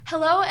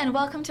Hello and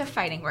welcome to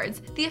Fighting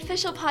Words, the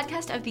official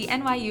podcast of the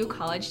NYU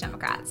College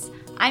Democrats.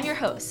 I'm your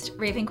host,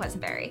 Raven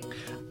Quesenberry.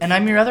 And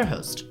I'm your other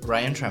host,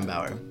 Ryan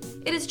Trembauer.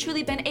 It has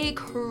truly been a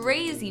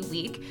crazy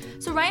week,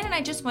 so Ryan and I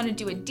just want to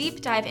do a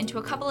deep dive into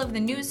a couple of the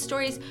news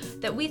stories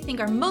that we think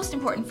are most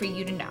important for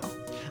you to know.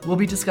 We'll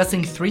be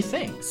discussing three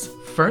things.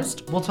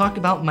 First, we'll talk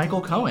about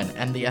Michael Cohen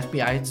and the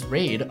FBI's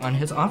raid on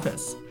his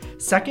office.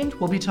 Second,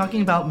 we'll be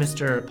talking about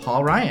Mr.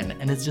 Paul Ryan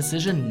and his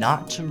decision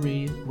not to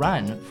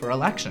rerun for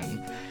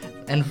election.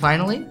 And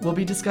finally, we'll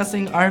be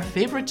discussing our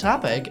favorite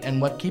topic and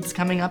what keeps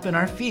coming up in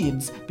our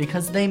feeds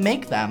because they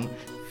make them,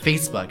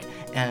 Facebook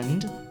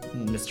and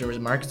Mr.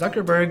 Mark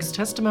Zuckerberg's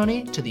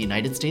testimony to the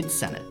United States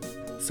Senate.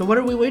 So what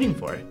are we waiting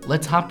for?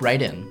 Let's hop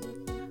right in.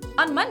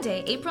 On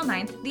Monday, April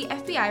 9th, the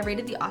FBI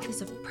raided the office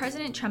of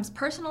President Trump's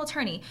personal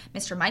attorney,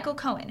 Mr. Michael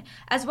Cohen,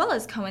 as well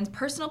as Cohen's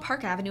personal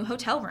Park Avenue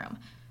hotel room.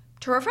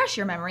 To refresh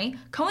your memory,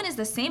 Cohen is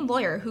the same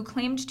lawyer who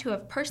claimed to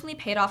have personally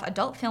paid off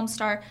adult film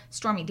star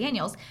Stormy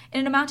Daniels in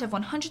an amount of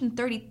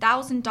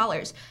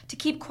 $130,000 to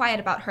keep quiet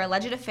about her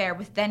alleged affair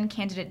with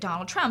then-candidate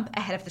Donald Trump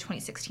ahead of the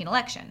 2016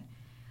 election.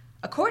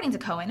 According to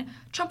Cohen,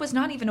 Trump was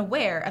not even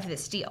aware of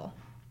this deal.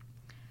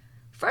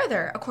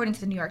 Further, according to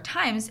the New York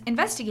Times,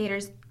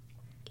 investigators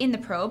in the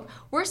probe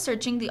were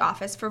searching the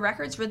office for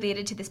records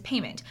related to this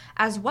payment,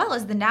 as well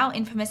as the now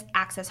infamous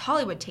Access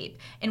Hollywood tape,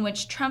 in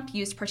which Trump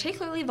used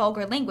particularly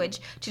vulgar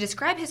language to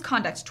describe his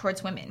conduct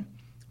towards women.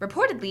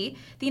 Reportedly,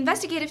 the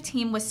investigative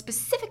team was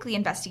specifically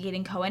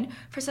investigating Cohen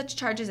for such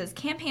charges as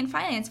campaign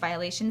finance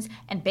violations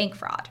and bank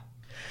fraud.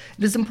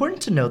 It is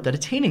important to note that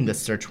attaining this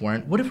search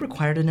warrant would have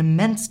required an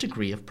immense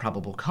degree of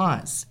probable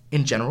cause.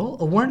 In general,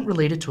 a warrant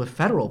related to a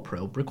federal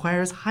probe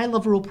requires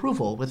high-level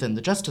approval within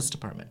the Justice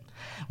Department.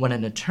 When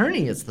an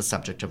attorney is the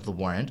subject of the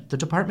warrant, the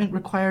department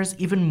requires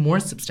even more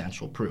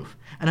substantial proof,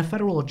 and a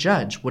federal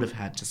judge would have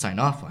had to sign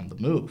off on the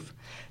move.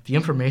 The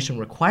information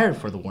required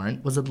for the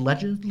warrant was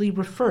allegedly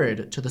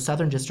referred to the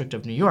Southern District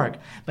of New York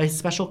by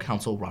Special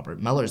Counsel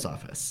Robert Mueller's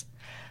office.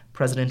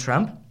 President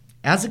Trump,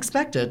 as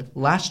expected,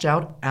 lashed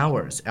out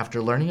hours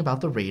after learning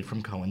about the raid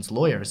from Cohen's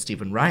lawyer,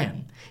 Stephen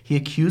Ryan. He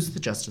accused the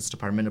Justice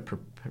Department of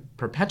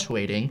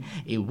perpetuating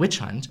a witch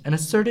hunt and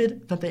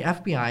asserted that the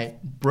FBI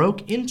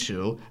broke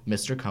into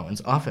Mr.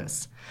 Cohen's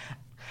office.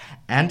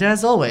 And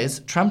as always,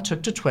 Trump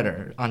took to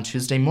Twitter. On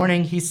Tuesday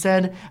morning, he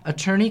said,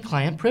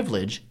 "Attorney-client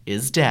privilege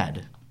is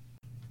dead."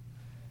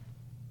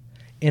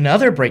 In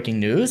other breaking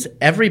news,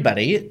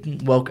 everybody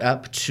woke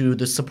up to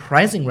the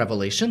surprising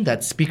revelation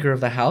that Speaker of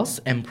the House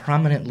and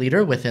prominent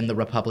leader within the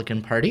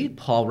Republican Party,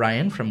 Paul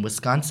Ryan from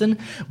Wisconsin,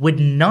 would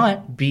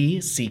not be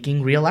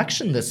seeking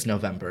re-election this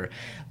November.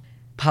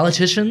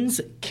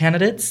 Politicians,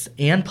 candidates,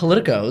 and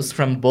politicos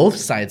from both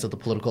sides of the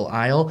political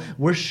aisle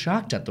were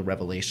shocked at the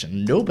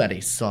revelation.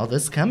 Nobody saw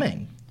this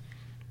coming.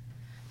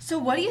 So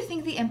what do you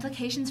think the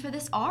implications for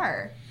this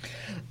are?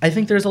 I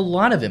think there's a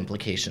lot of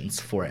implications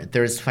for it.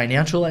 There's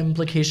financial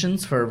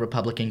implications for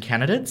Republican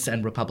candidates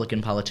and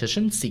Republican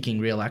politicians seeking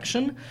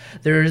re-election.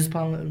 There's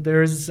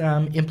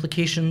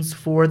implications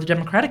for the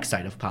Democratic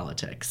side of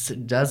politics.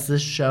 Does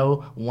this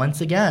show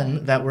once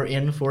again that we're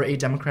in for a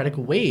Democratic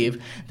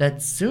wave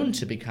that's soon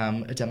to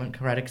become a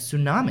Democratic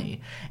tsunami?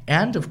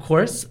 And of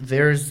course,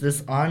 there's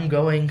this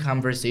ongoing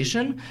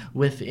conversation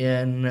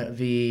within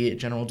the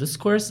general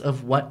discourse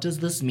of what does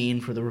this mean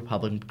for the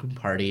Republican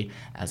Party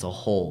as a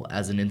whole,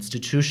 as an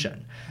institution.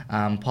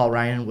 Paul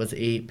Ryan was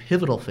a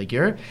pivotal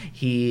figure.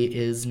 He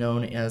is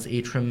known as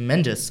a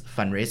tremendous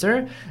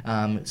fundraiser.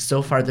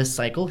 So far this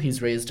cycle,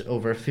 he's raised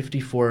over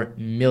 $54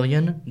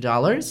 million.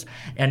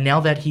 And now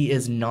that he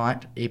is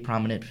not a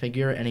prominent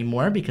figure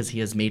anymore because he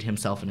has made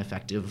himself an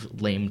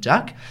effective lame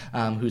duck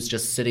who's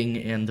just sitting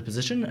in the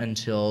position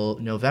until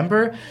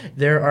November,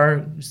 there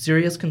are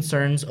serious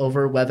concerns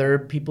over whether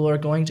people are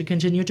going to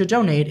continue to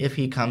donate if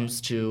he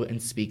comes to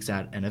and speaks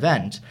at an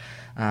event.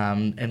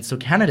 And so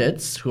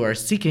candidates who are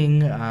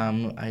seeking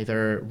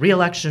either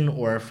re-election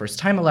or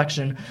first-time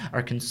election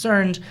are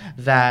concerned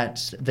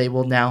that they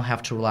will now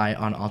have to rely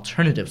on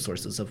alternative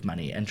sources of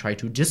money and try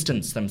to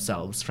distance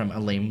themselves from a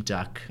lame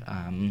duck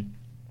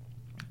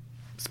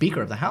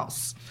Speaker of the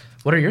House.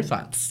 What are your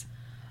thoughts?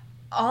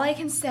 All I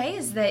can say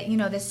is that,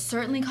 this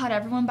certainly caught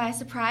everyone by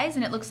surprise,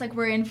 and it looks like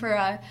we're in for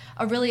a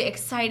really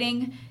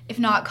exciting, if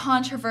not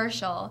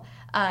controversial,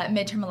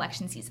 midterm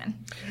election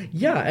season.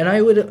 Yeah, and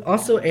I would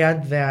also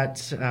add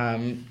that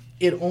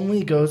it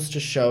only goes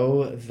to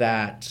show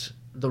that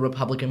the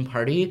Republican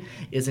Party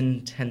is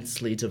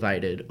intensely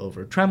divided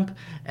over Trump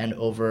and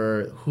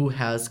over who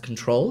has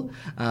control.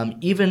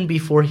 Even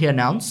before he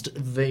announced,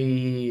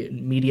 the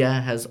media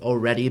has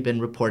already been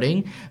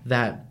reporting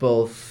that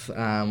both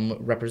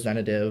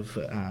Representative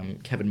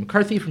Kevin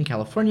McCarthy from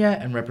California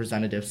and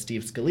Representative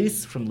Steve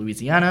Scalise from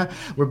Louisiana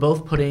were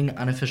both putting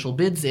unofficial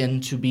bids in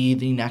to be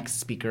the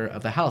next Speaker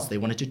of the House. They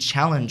wanted to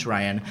challenge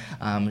Ryan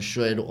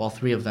should all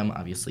three of them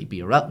obviously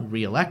be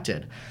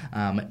reelected.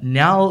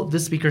 Now the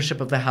speakership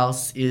of the House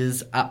House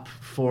is up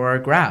for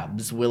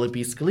grabs. Will it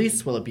be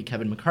Scalise? Will it be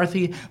Kevin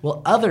McCarthy?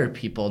 Will other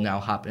people now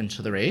hop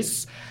into the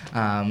race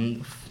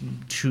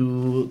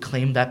to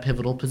claim that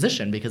pivotal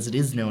position? Because it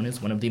is known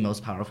as one of the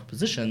most powerful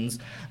positions,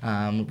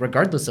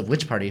 regardless of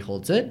which party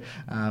holds it,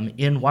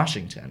 in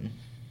Washington.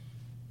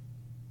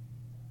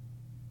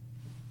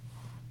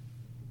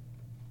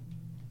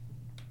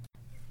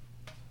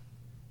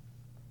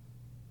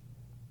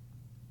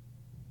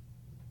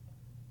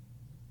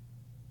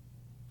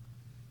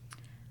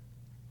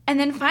 And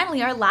then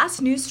finally, our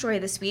last news story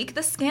this week,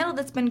 the scandal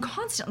that's been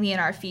constantly in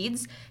our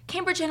feeds,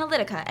 Cambridge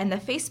Analytica and the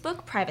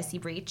Facebook privacy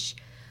breach.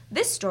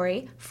 This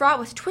story, fraught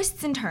with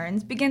twists and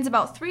turns, begins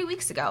about 3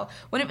 weeks ago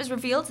when it was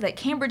revealed that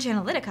Cambridge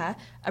Analytica,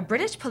 a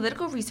British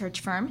political research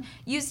firm,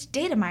 used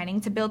data mining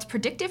to build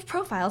predictive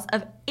profiles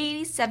of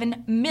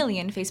 87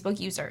 million Facebook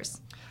users.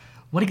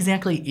 What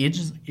exactly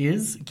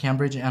is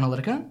Cambridge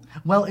Analytica?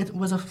 Well, it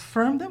was a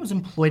firm that was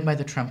employed by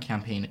the Trump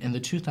campaign in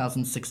the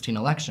 2016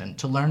 election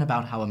to learn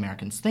about how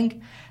Americans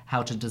think,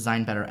 how to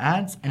design better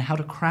ads, and how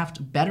to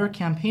craft better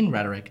campaign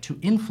rhetoric to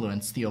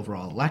influence the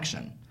overall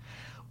election.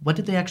 What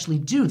did they actually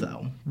do,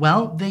 though?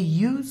 Well, they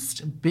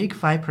used Big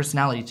Five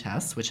personality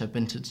tests, which have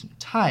been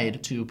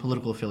tied to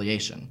political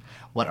affiliation.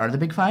 What are the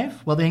Big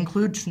Five? Well, they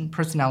include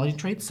personality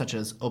traits such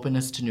as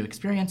openness to new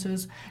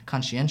experiences,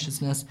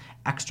 conscientiousness,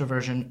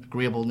 extroversion,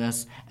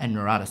 agreeableness, and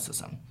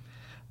neuroticism.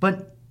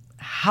 But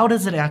how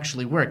does it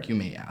actually work, you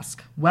may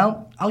ask?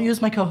 Well, I'll use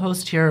my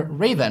co-host here,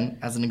 Raven,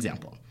 as an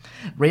example.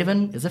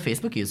 Raven is a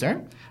Facebook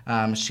user.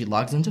 She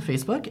logs into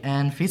Facebook,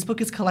 and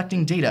Facebook is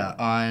collecting data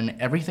on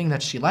everything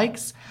that she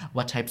likes,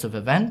 what types of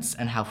events,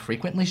 and how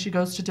frequently she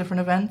goes to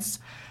different events,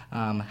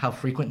 how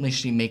frequently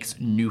she makes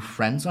new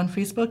friends on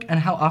Facebook,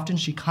 and how often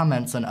she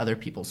comments on other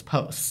people's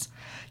posts.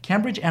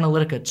 Cambridge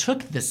Analytica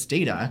took this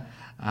data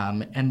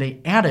and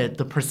they added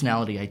the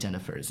personality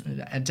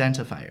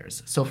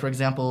identifiers. So, for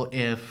example,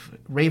 if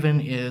Raven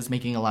is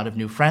making a lot of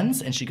new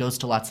friends and she goes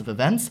to lots of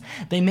events,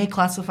 they may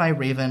classify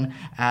Raven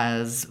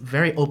as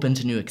very open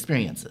to new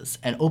experiences.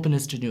 And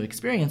openness to new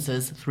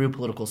experiences through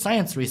political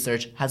science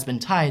research has been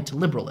tied to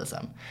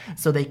liberalism.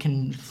 So they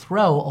can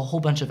throw a whole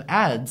bunch of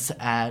ads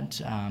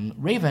at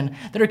Raven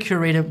that are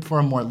curated for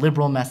a more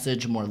liberal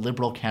message, a more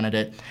liberal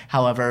candidate.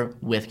 However,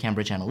 with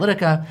Cambridge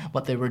Analytica,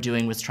 what they were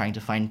doing was trying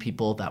to find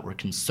people that were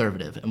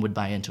conservative and would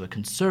buy into a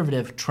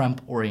conservative,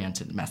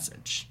 Trump-oriented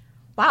message.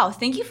 Wow,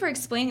 thank you for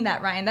explaining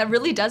that, Ryan. That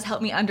really does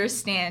help me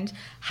understand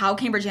how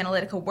Cambridge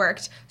Analytica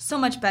worked so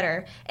much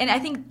better. And I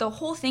think the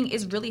whole thing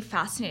is really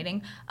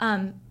fascinating,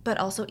 but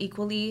also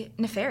equally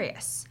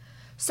nefarious.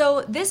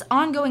 So this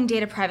ongoing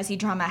data privacy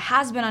drama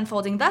has been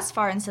unfolding thus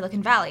far in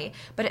Silicon Valley,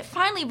 but it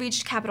finally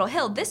reached Capitol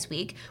Hill this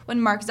week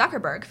when Mark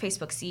Zuckerberg,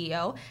 Facebook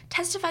CEO,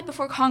 testified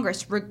before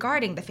Congress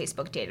regarding the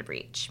Facebook data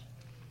breach.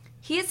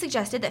 He has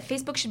suggested that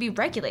Facebook should be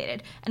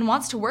regulated and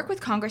wants to work with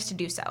Congress to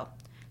do so.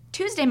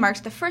 Tuesday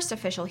marked the first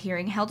official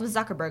hearing held with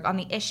Zuckerberg on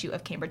the issue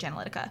of Cambridge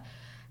Analytica.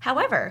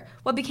 However,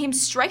 what became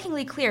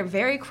strikingly clear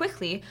very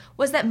quickly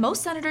was that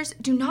most senators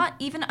do not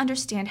even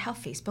understand how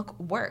Facebook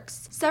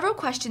works. Several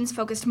questions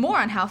focused more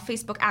on how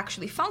Facebook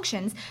actually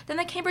functions than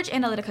the Cambridge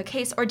Analytica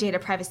case or data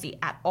privacy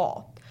at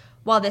all.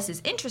 While this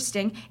is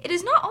interesting, it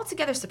is not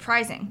altogether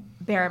surprising.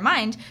 Bear in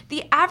mind,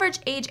 the average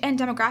age and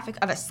demographic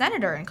of a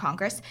senator in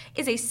Congress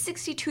is a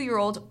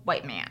 62-year-old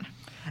white man.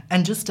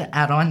 And just to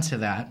add on to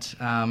that,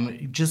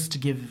 just to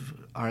give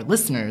our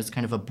listeners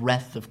kind of a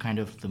breadth of kind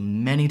of the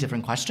many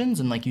different questions,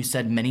 and like you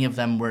said, many of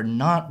them were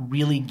not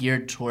really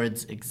geared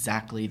towards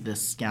exactly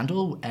this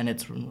scandal and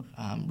its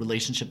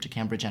relationship to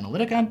Cambridge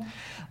Analytica.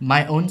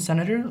 My own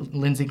senator,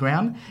 Lindsey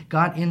Graham,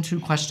 got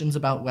into questions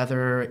about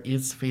whether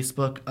is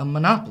Facebook a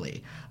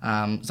monopoly.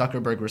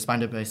 Zuckerberg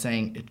responded by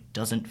saying it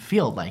doesn't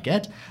feel like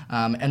it.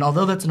 And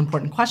although that's an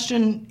important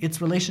question,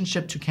 its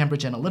relationship to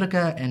Cambridge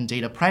Analytica and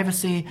data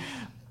privacy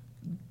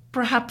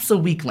perhaps a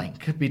weak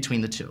link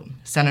between the two.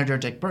 Senator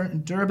Dick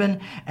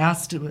Durbin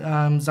asked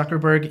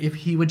Zuckerberg if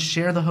he would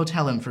share the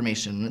hotel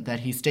information that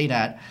he stayed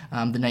at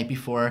the night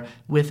before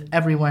with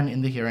everyone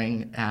in the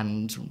hearing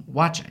and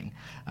watching.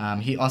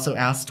 He also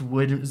asked,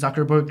 would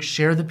Zuckerberg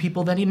share the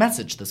people that he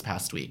messaged this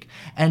past week?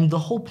 And the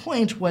whole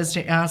point was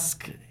to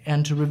ask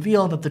and to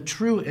reveal that the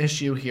true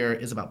issue here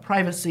is about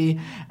privacy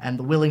and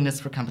the willingness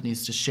for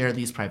companies to share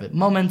these private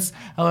moments.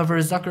 However,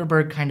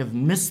 Zuckerberg kind of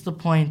missed the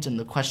point and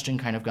the question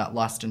kind of got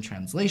lost in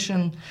translation.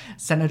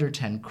 Senator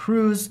Ted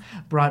Cruz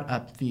brought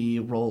up the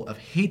role of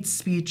hate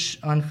speech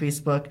on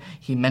Facebook.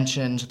 He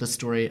mentioned the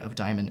story of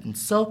Diamond and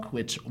Silk,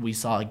 which we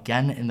saw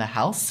again in the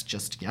House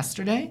just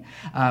yesterday.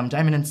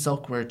 Diamond and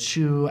Silk were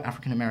two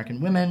African-American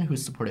women who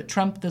supported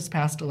Trump this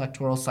past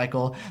electoral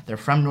cycle. They're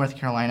from North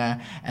Carolina,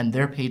 and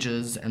their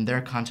pages and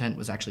their content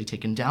was actually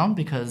taken down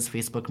because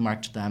Facebook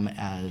marked them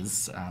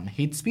as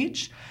hate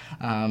speech.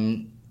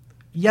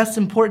 yes,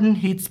 important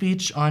hate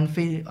speech on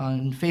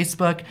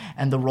Facebook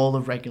and the role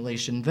of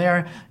regulation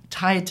there,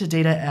 tied to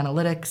data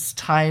analytics,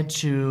 tied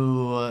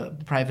to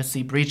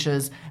privacy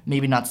breaches,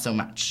 maybe not so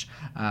much.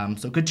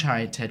 So good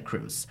try, Ted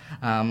Cruz.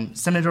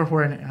 Senator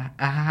Orrin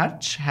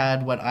Hatch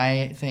had what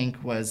I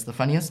think was the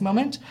funniest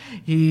moment.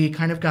 He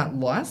kind of got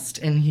lost,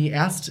 and he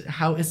asked,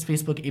 how is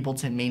Facebook able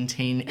to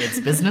maintain its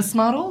business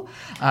model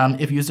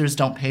if users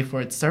don't pay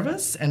for its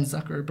service? And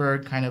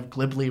Zuckerberg kind of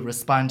glibly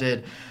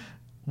responded,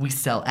 we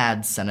sell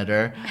ads,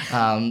 Senator,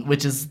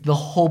 which is the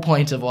whole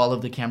point of all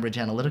of the Cambridge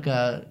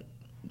Analytica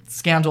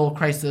scandal,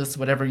 crisis,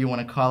 whatever you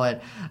want to call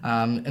it.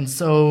 And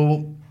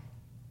so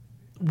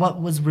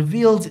what was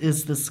revealed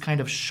is this kind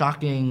of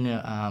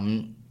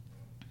shocking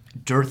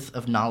dearth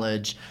of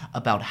knowledge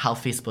about how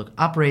Facebook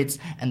operates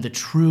and the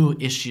true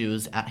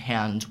issues at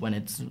hand when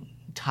it's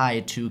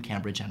tied to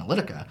Cambridge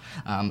Analytica.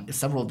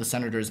 Several of the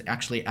senators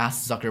actually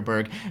asked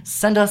Zuckerberg,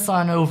 send us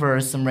on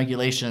over some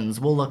regulations,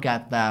 we'll look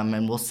at them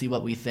and we'll see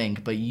what we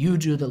think, but you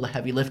do the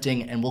heavy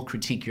lifting and we'll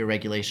critique your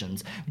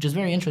regulations, which is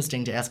very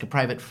interesting to ask a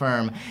private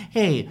firm,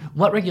 hey,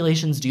 what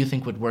regulations do you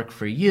think would work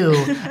for you?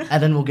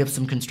 And then we'll give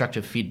some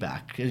constructive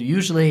feedback.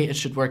 Usually it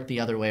should work the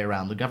other way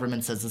around. The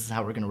government says this is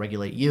how we're going to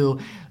regulate you.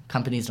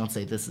 Companies don't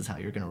say this is how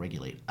you're going to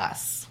regulate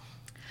us.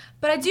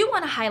 But I do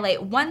want to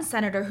highlight one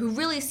senator who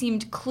really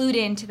seemed clued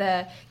into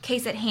the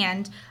case at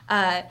hand,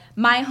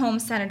 my home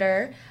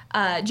senator,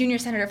 junior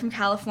senator from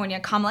California,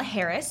 Kamala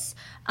Harris.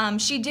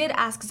 She did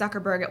ask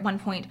Zuckerberg at one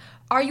point,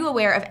 are you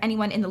aware of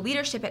anyone in the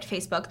leadership at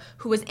Facebook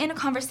who was in a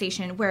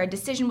conversation where a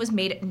decision was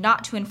made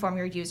not to inform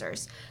your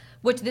users?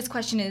 Which this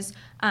question is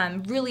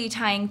really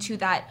tying to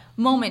that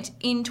moment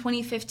in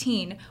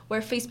 2015 where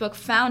Facebook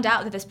found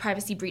out that this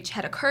privacy breach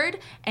had occurred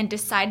and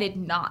decided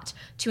not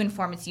to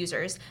inform its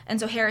users. And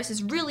so Harris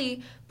is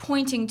really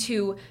pointing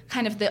to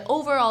kind of the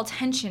overall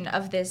tension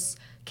of this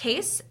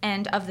case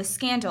and of the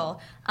scandal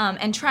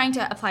and trying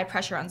to apply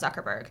pressure on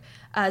Zuckerberg.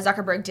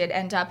 Zuckerberg did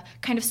end up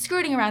kind of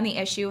skirting around the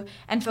issue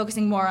and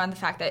focusing more on the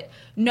fact that,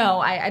 no,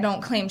 I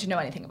don't claim to know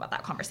anything about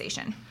that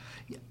conversation.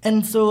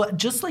 And so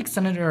just like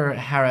Senator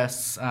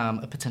Harris,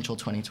 a potential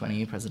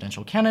 2020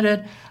 presidential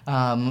candidate,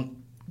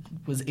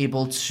 was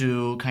able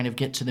to kind of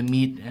get to the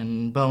meat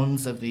and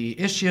bones of the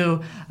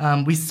issue.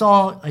 We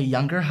saw a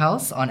younger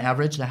House. On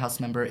average, the House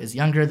member is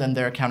younger than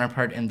their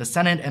counterpart in the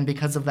Senate, and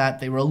because of that,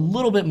 they were a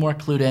little bit more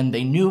clued in.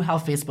 They knew how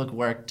Facebook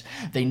worked.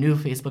 They knew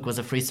Facebook was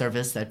a free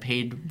service that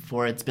paid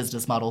for its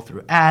business model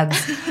through ads.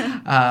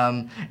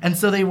 And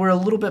so they were a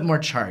little bit more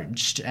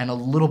charged and a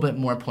little bit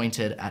more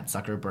pointed at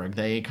Zuckerberg.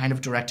 They kind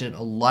of directed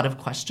a lot of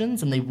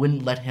questions, and they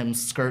wouldn't let him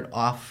skirt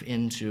off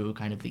into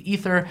kind of the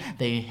ether.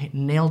 They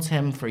nailed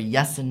him for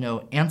yes and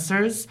no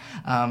answers.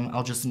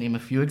 I'll just name a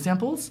few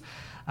examples.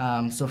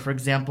 So, for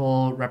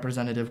example,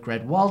 Representative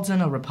Greg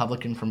Walden, a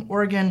Republican from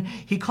Oregon,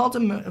 he called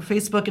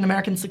Facebook an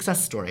American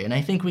success story, and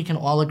I think we can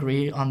all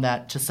agree on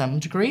that to some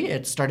degree.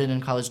 It started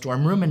in a college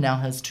dorm room and now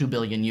has 2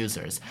 billion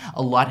users.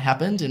 A lot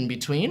happened in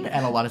between,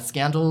 and a lot of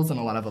scandals and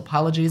a lot of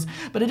apologies,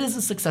 but it is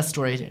a success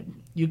story.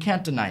 You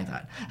can't deny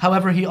that.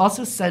 However, he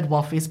also said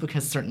while Facebook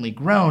has certainly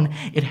grown,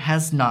 it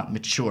has not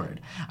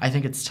matured. I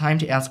think it's time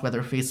to ask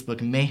whether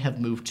Facebook may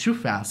have moved too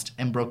fast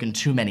and broken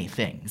too many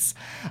things.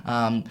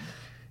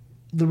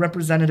 The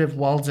Representative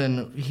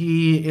Walden,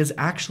 he is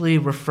actually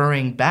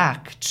referring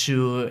back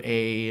to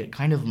a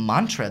kind of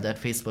mantra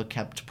that Facebook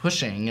kept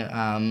pushing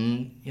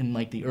in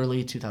like the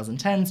early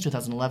 2010s,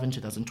 2011,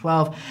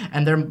 2012,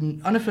 and their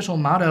unofficial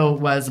motto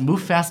was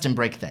move fast and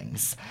break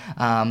things.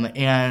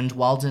 And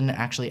Walden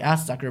actually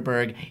asked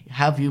Zuckerberg,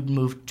 have you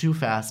moved too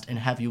fast and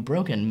have you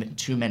broken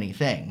too many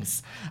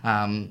things?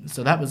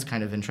 So that was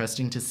kind of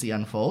interesting to see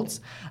unfold.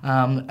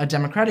 A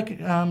Democratic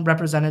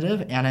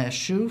representative, Anna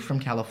Eshoo from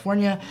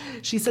California,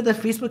 she said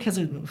that Facebook has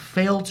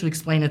failed to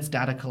explain its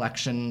data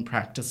collection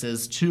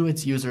practices to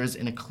its users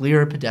in a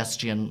clear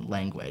pedestrian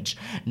language.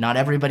 Not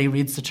everybody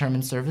reads the term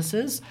and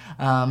services,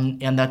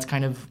 and that's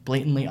kind of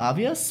blatantly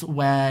obvious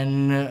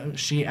when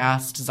she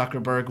asked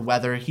Zuckerberg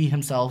whether he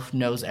himself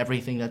knows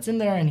everything that's in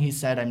there, and he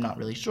said, I'm not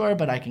really sure,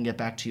 but I can get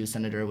back to you,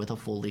 Senator, with a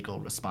full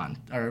legal response,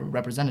 or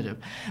Representative,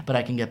 but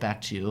I can get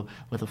back to you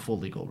with a full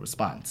legal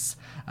response.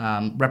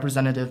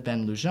 Representative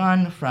Ben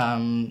Lujan,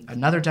 from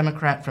another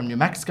Democrat from New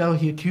Mexico,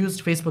 he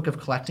accused Facebook of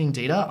collecting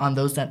data on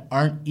those that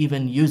aren't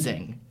even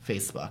using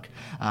Facebook.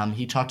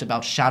 He talked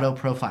about shadow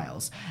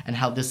profiles and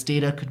how this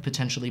data could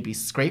potentially be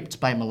scraped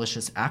by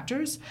malicious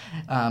actors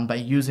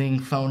by using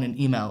phone and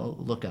email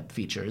lookup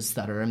features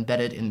that are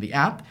embedded in the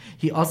app.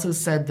 He also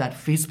said that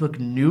Facebook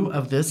knew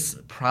of this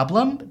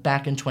problem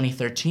back in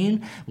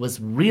 2013, was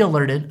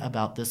re-alerted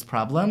about this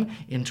problem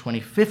in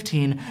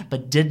 2015,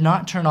 but did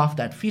not turn off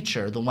that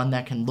feature, the one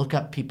that can look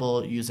up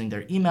people using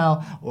their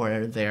email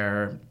or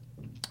their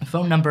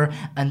phone number,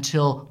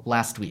 until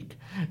last week.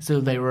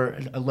 So they were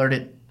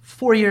alerted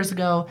 4 years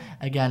ago,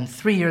 again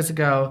 3 years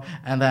ago,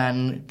 and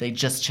then they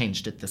just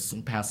changed it this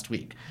past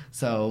week.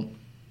 So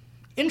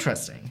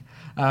interesting.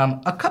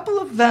 A couple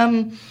of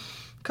them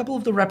A couple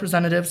of the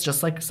representatives,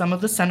 just like some of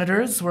the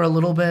senators, were a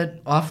little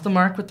bit off the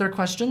mark with their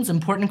questions.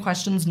 Important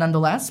questions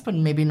nonetheless, but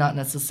maybe not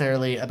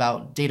necessarily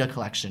about data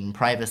collection,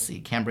 privacy,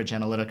 Cambridge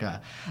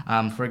Analytica.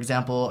 For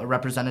example, a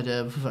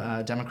representative,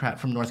 Democrat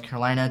from North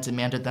Carolina,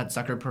 demanded that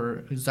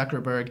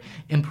Zuckerberg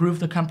improve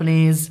the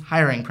company's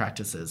hiring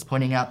practices,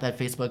 pointing out that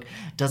Facebook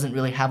doesn't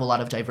really have a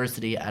lot of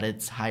diversity at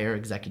its higher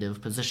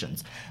executive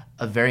positions.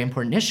 A very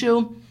important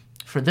issue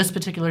for this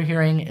particular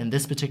hearing in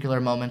this particular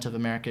moment of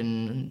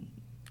American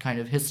kind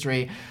of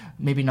history,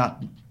 maybe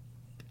not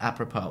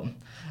apropos.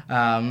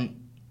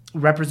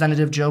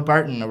 Representative Joe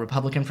Barton, a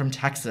Republican from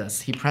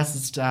Texas, he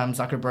pressed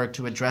Zuckerberg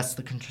to address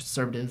the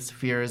conservatives'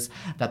 fears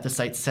that the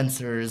site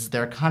censors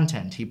their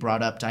content. He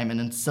brought up Diamond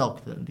and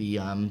Silk, the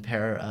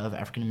pair of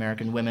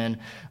African-American women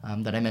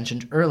that I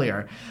mentioned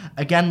earlier.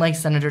 Again, like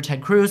Senator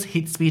Ted Cruz,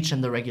 hate speech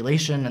and the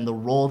regulation and the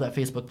role that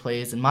Facebook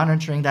plays in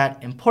monitoring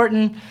that,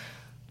 important.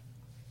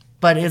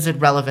 But is it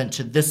relevant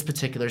to this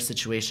particular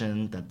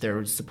situation that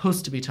they're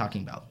supposed to be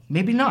talking about?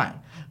 Maybe not.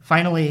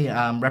 Finally,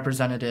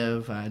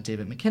 Representative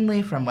David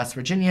McKinley from West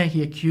Virginia,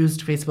 he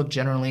accused Facebook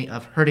generally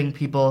of hurting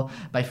people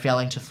by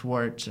failing to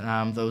thwart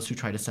those who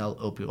try to sell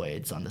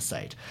opioids on the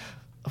site.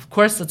 Of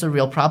course, that's a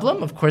real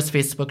problem. Of course,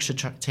 Facebook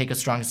should take a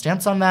strong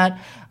stance on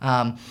that.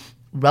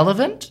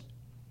 Relevant?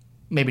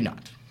 Maybe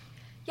not.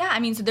 Yeah,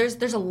 I mean, so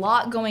there's a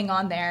lot going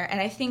on there,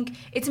 and I think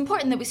it's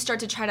important that we start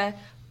to try to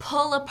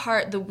pull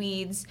apart the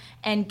weeds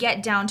and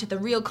get down to the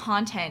real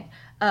content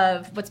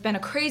of what's been a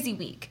crazy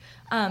week.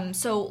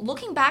 So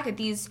looking back at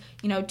these,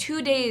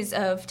 2 days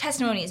of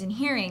testimonies and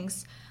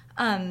hearings,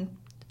 I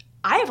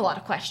have a lot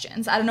of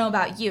questions. I don't know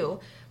about you,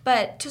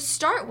 but to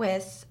start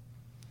with,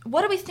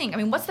 what do we think? I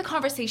mean, what's the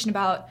conversation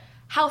about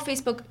how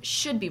Facebook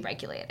should be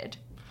regulated?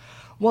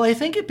 Well, I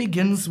think it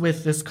begins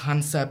with this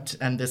concept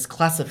and this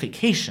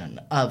classification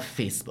of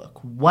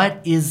Facebook. What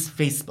is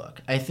Facebook?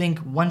 I think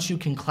once you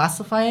can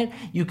classify it,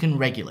 you can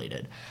regulate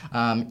it.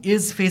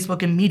 Is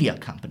Facebook a media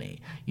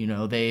company?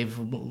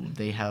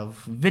 They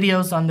have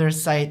videos on their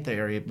site.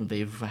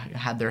 They've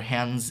had their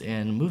hands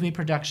in movie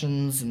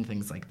productions and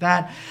things like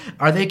that.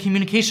 Are they a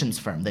communications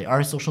firm? They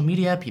are social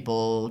media.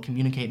 People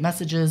communicate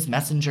messages.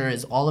 Messenger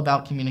is all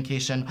about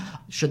communication.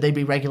 Should they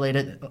be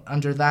regulated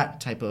under that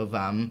type of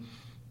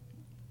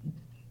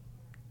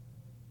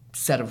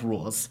set of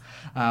rules?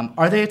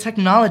 Are they a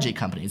technology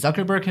company?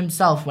 Zuckerberg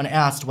himself, when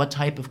asked, what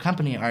type of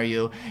company are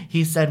you?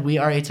 He said, we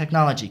are a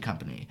technology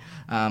company.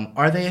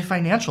 Are they a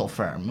financial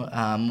firm?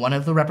 One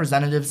of the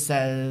representatives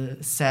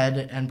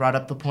said and brought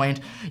up the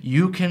point,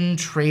 you can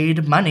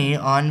trade money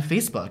on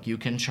Facebook. You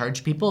can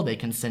charge people. They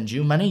can send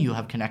you money. You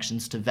have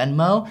connections to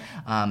Venmo,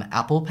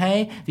 Apple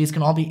Pay. These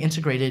can all be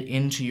integrated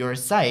into your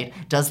site.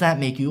 Does that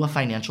make you a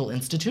financial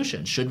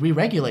institution? Should we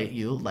regulate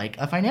you like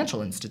a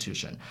financial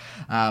institution?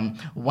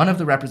 One of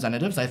the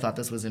representatives, I thought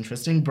this was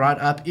interesting, brought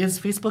up, is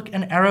Facebook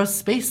an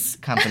aerospace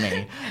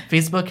company?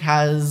 Facebook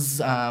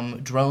has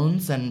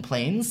drones and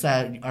planes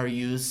that are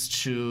used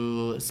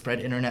to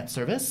spread internet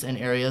service in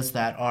areas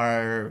that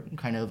are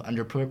kind of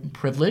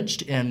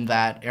underprivileged in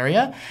that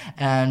area,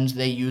 and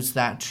they use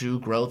that to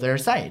grow their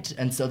site.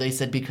 And so they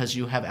said, because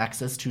you have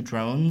access to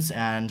drones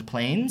and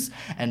planes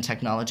and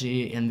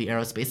technology in the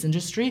aerospace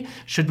industry,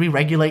 should we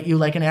regulate you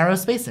like an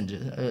aerospace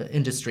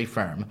industry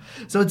firm?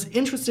 So it's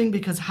interesting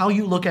because how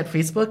you look at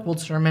Facebook will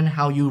determine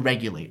how you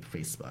regulate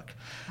Facebook.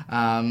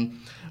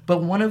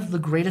 But one of the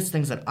greatest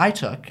things that I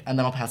took, and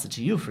then I'll pass it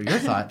to you for your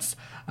thoughts,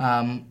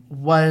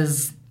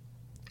 was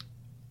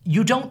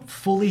you don't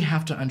fully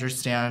have to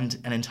understand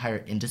an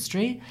entire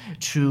industry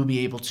to be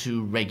able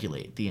to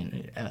regulate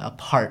a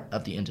part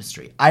of the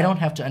industry. I don't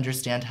have to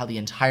understand how the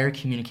entire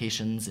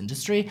communications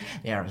industry,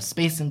 the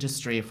aerospace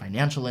industry,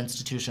 financial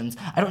institutions,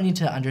 I don't need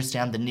to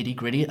understand the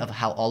nitty-gritty of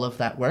how all of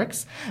that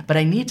works, but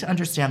I need to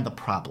understand the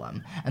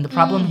problem. And the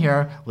problem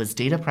here was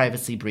data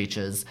privacy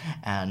breaches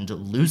and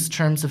loose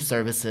terms of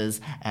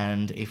services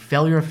and a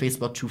failure of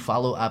Facebook to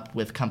follow up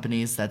with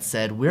companies that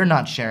said, we're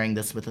not sharing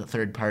this with the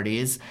third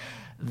parties.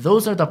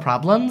 Those are the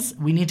problems.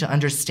 We need to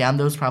understand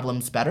those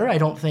problems better. I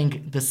don't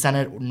think the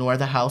Senate nor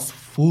the House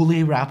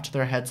fully wrapped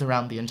their heads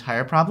around the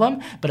entire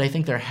problem, but I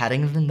think they're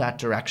heading in that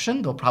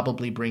direction. They'll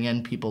probably bring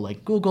in people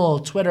like Google,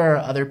 Twitter,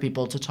 other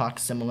people to talk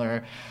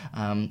similar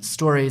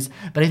stories.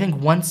 But I think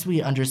once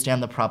we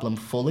understand the problem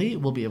fully,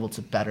 we'll be able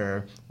to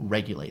better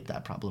regulate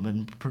that problem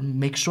and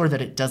make sure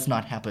that it does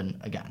not happen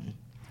again.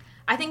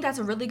 I think that's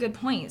a really good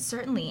point,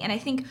 certainly. And I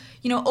think,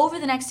 over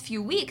the next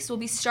few weeks, we'll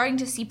be starting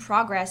to see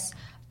progress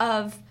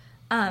of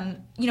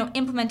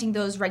implementing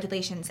those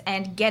regulations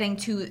and getting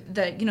to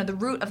the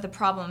root of the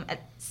problem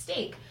at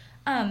stake.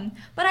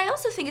 But I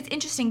also think it's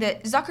interesting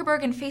that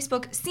Zuckerberg and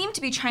Facebook seem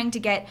to be trying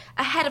to get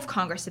ahead of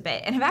Congress a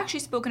bit and have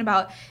actually spoken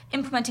about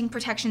implementing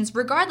protections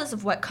regardless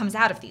of what comes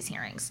out of these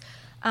hearings.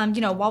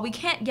 While we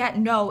can't yet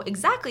know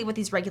exactly what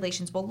these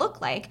regulations will look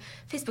like,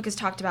 Facebook has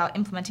talked about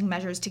implementing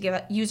measures to give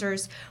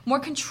users more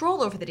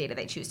control over the data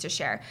they choose to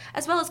share,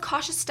 as well as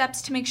cautious steps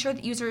to make sure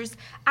that users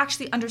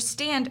actually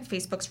understand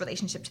Facebook's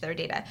relationship to their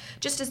data,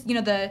 just as,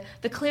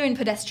 the clear and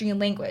pedestrian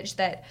language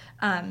that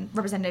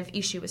Representative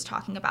Eshoo was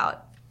talking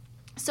about.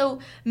 So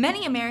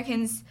many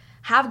Americans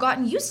have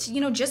gotten used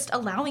to, just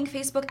allowing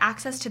Facebook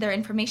access to their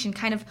information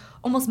kind of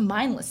almost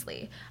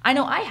mindlessly. I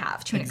know I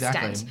have to an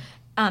extent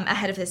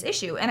ahead of this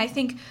issue. And I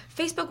think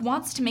Facebook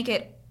wants to make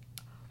it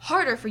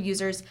harder for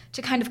users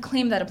to kind of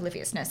claim that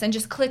obliviousness and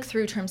just click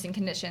through terms and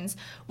conditions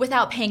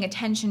without paying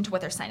attention to what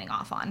they're signing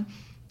off on.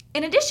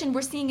 In addition,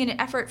 we're seeing an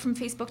effort from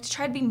Facebook to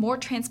try to be more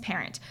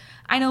transparent.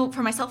 I know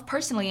for myself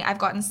personally, I've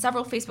gotten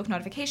several Facebook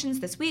notifications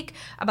this week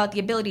about the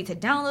ability to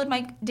download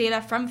my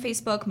data from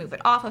Facebook, move it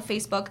off of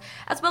Facebook,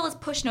 as well as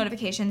push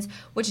notifications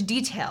which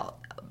detail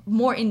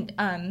more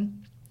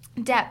in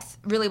depth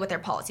really what their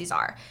policies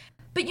are.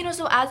 But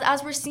so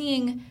as we're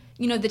seeing,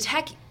 the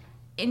tech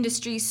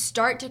industry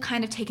start to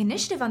kind of take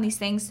initiative on these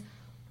things,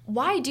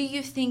 why do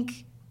you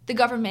think the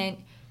government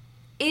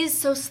is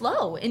so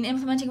slow in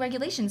implementing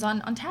regulations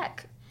on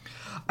tech?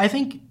 I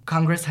think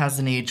Congress has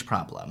an age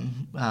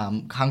problem.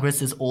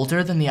 Congress is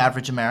older than the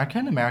average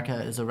American.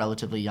 America is a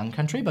relatively young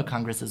country, but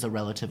Congress is a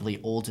relatively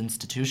old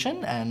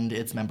institution, and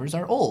its members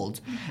are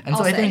old. And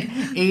so I think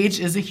age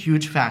is a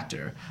huge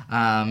factor.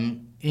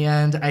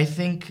 And I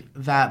think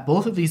that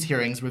both of these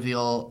hearings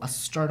reveal a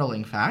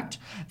startling fact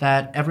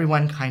that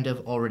everyone kind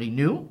of already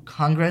knew.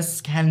 Congress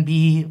can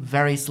be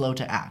very slow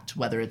to act,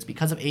 whether it's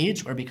because of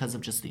age or because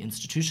of just the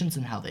institutions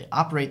and how they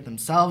operate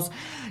themselves.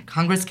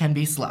 Congress can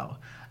be slow.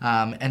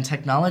 And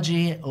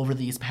technology over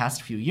these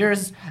past few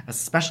years,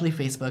 especially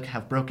Facebook,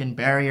 have broken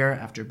barrier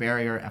after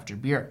barrier after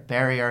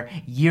barrier,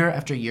 year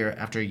after year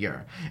after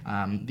year.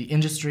 The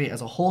industry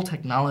as a whole,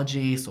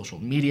 technology, social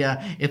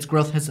media, its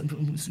growth has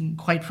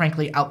quite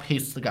frankly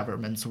outpaced the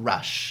government's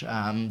rush.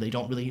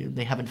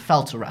 They haven't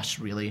felt a rush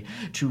really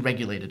to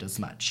regulate it as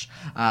much.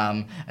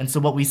 And so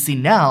what we see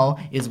now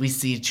is we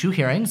see two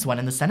hearings, one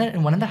in the Senate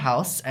and one in the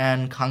House,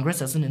 and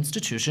Congress as an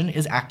institution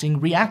is acting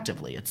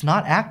reactively. It's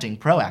not acting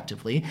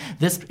proactively.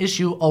 This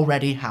issue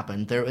already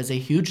happened. There is a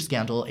huge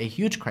scandal, a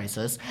huge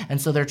crisis, and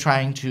so they're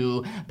trying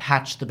to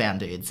patch the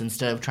band-aids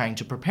instead of trying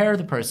to prepare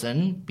the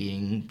person,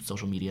 being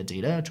social media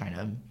data, trying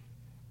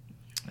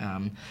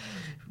to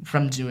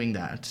from doing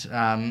that.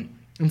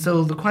 And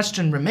so the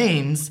question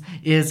remains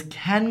is,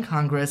 can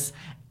Congress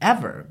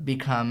ever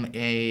become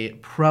a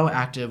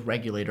proactive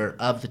regulator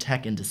of the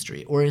tech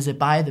industry? Or is it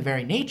by the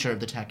very nature of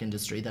the tech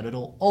industry that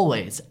it'll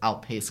always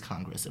outpace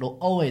Congress? It'll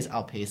always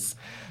outpace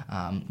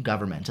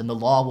government, and the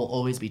law will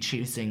always be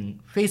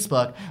chasing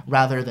Facebook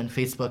rather than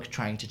Facebook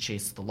trying to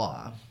chase the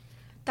law?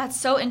 That's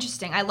so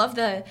interesting. I love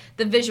the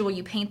visual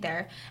you paint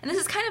there. And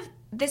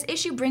this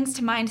issue brings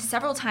to mind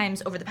several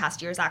times over the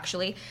past years,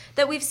 actually,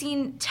 that we've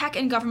seen tech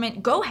and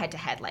government go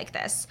head-to-head like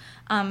this.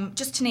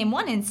 Just to name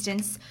one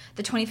instance,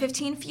 the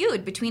 2015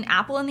 feud between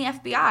Apple and the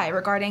FBI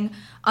regarding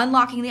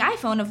unlocking the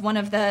iPhone of one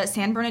of the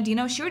San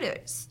Bernardino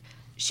shooters.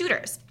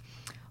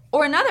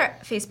 Or another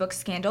Facebook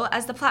scandal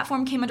as the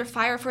platform came under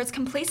fire for its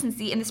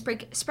complacency in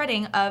the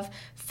spreading of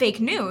fake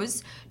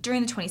news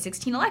during the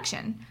 2016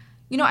 election.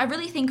 I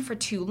really think for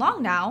too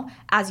long now,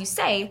 as you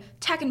say,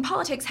 tech and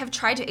politics have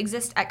tried to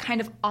exist at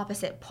kind of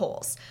opposite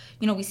poles.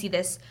 We see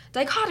this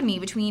dichotomy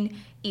between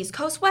East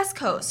Coast, West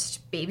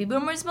Coast, baby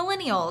boomers,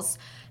 millennials,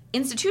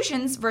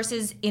 institutions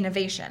versus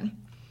innovation,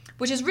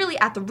 which is really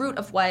at the root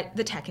of what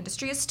the tech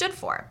industry has stood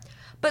for.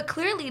 But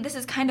clearly, this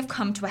has kind of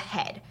come to a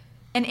head.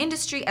 An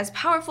industry as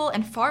powerful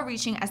and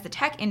far-reaching as the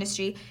tech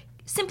industry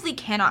simply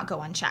cannot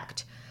go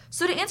unchecked.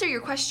 So to answer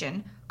your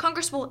question,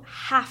 Congress will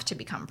have to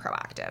become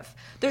proactive.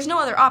 There's no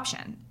other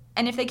option.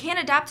 And if they can't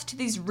adapt to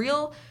these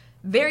real,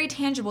 very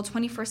tangible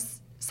 21st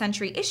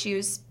century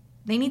issues,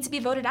 they need to be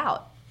voted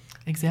out.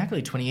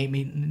 Exactly.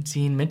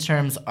 2018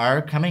 midterms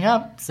are coming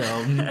up,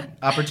 so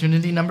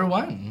opportunity number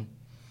one.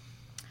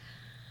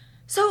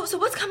 So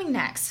what's coming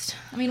next?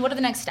 What are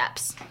the next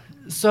steps?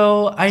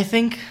 So I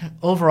think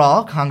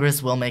overall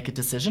Congress will make a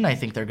decision. I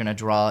think they're going to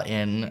draw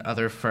in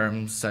other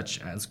firms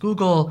such as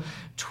Google,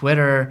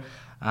 Twitter,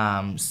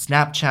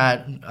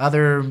 Snapchat,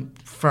 other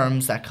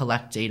firms that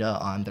collect data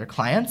on their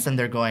clients, and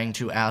they're going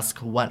to ask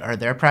what are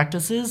their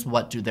practices,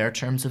 what do their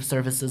terms of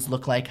services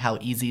look like, how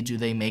easy do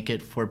they make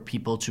it for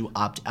people to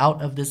opt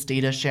out of this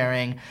data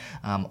sharing,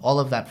 all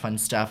of that fun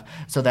stuff,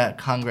 so that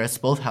Congress,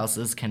 both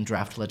houses, can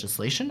draft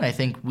legislation. I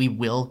think we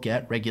will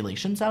get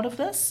regulations out of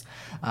this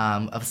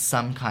of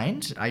some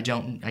kind. I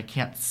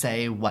can't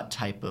say what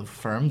type of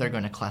firm they're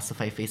going to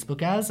classify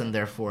Facebook as, and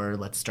therefore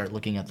let's start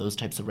looking at those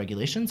types of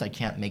regulations. I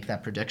can't make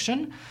that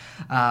prediction.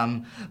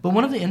 But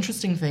one of the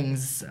interesting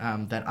things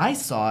that I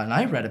saw and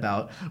I read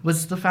about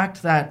was the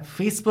fact that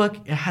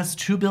Facebook has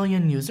 2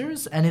 billion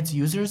users, and its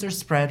users are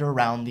spread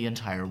around the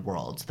entire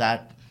world.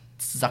 That's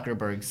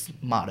Zuckerberg's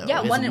motto.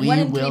 Yeah, one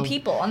in 3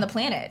 people on the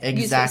planet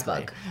use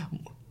Facebook.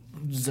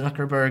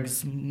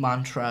 Zuckerberg's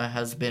mantra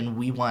has been,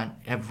 we want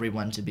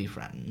everyone to be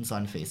friends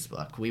on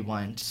Facebook. We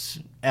want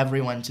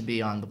everyone to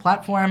be on the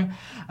platform.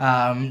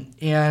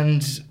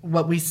 And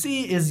what we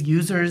see is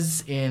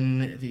users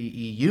in the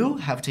EU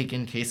have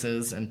taken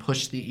cases and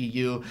pushed the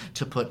EU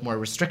to put more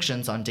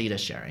restrictions on data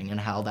sharing and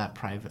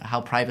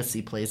how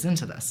privacy plays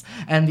into this.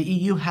 And the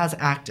EU has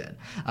acted.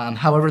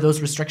 However,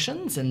 those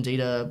restrictions and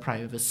data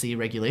privacy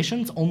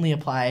regulations only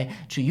apply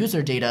to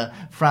user data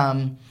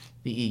from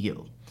the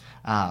EU.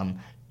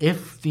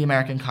 If the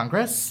American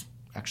Congress,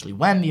 actually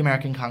when the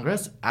American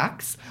Congress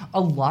acts, a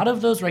lot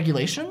of those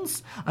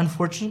regulations,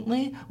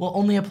 unfortunately, will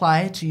only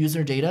apply to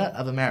user data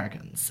of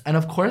Americans. And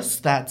of course,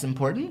 that's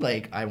important.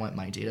 Like, I want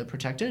my data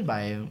protected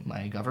by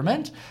my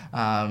government.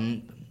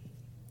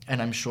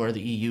 And I'm sure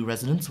the EU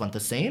residents want the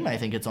same. I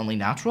think it's only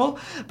natural.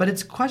 But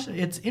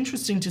it's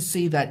interesting to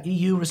see that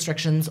EU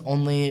restrictions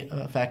only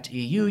affect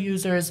EU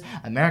users.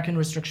 American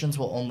restrictions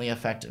will only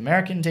affect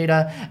American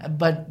data.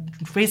 But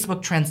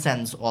Facebook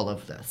transcends all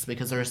of this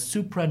because they're a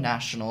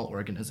supranational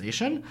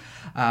organization.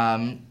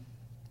 And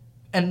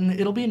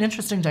it'll be an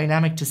interesting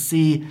dynamic to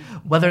see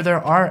whether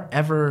there are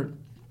ever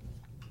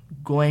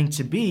going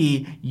to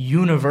be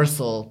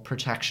universal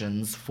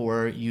protections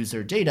for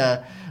user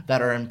data that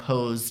are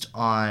imposed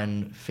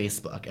on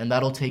Facebook. And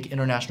that'll take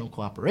international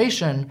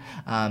cooperation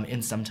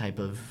in some type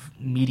of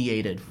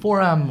mediated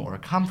forum or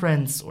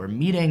conference or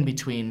meeting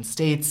between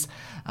states.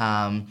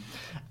 And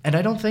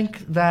I don't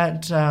think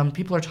that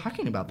people are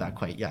talking about that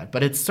quite yet.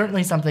 But it's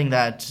certainly something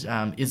that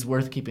is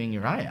worth keeping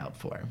your eye out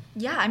for.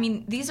 Yeah, I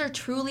mean, these are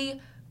truly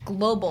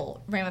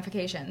global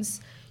ramifications.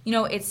 You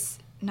know, it's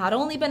not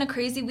only been a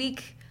crazy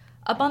week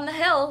up on the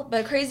hill,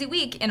 but a crazy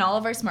week in all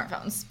of our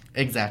smartphones.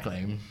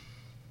 Exactly.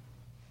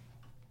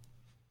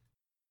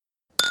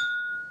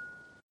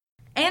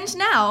 And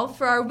now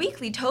for our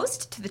weekly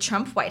toast to the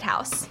Trump White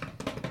House.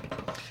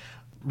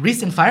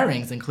 Recent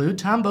firings include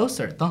Tom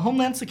Bossert, the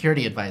Homeland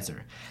Security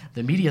Advisor.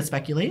 The media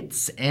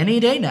speculates any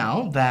day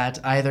now that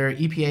either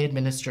EPA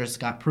Administrator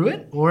Scott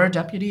Pruitt or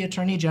Deputy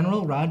Attorney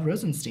General Rod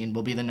Rosenstein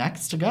will be the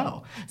next to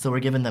go. So we're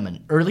giving them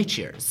an early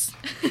cheers.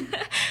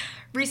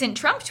 Recent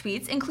Trump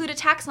tweets include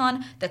attacks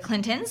on the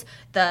Clintons,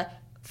 the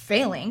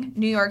failing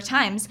New York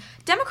Times,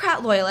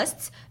 Democrat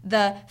loyalists,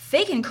 the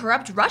fake and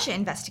corrupt Russia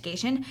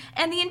investigation,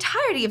 and the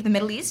entirety of the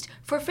Middle East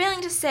for failing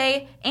to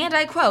say, and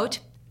I quote,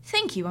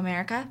 "Thank you,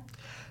 America."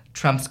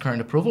 Trump's current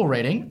approval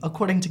rating,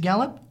 according to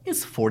Gallup,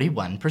 is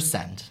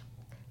 41%.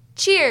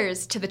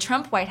 Cheers to the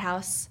Trump White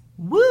House.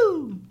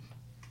 Woo!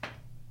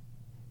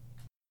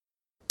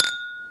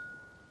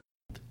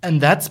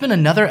 And that's been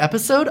another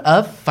episode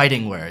of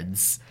Fighting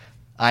Words.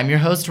 I'm your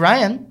host,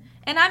 Ryan.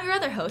 And I'm your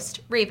other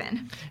host,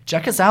 Raven.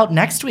 Check us out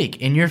next week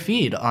in your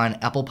feed on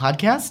Apple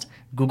Podcast,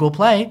 Google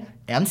Play,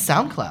 and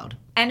SoundCloud.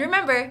 And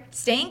remember,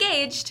 stay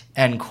engaged.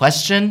 And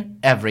question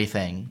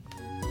everything.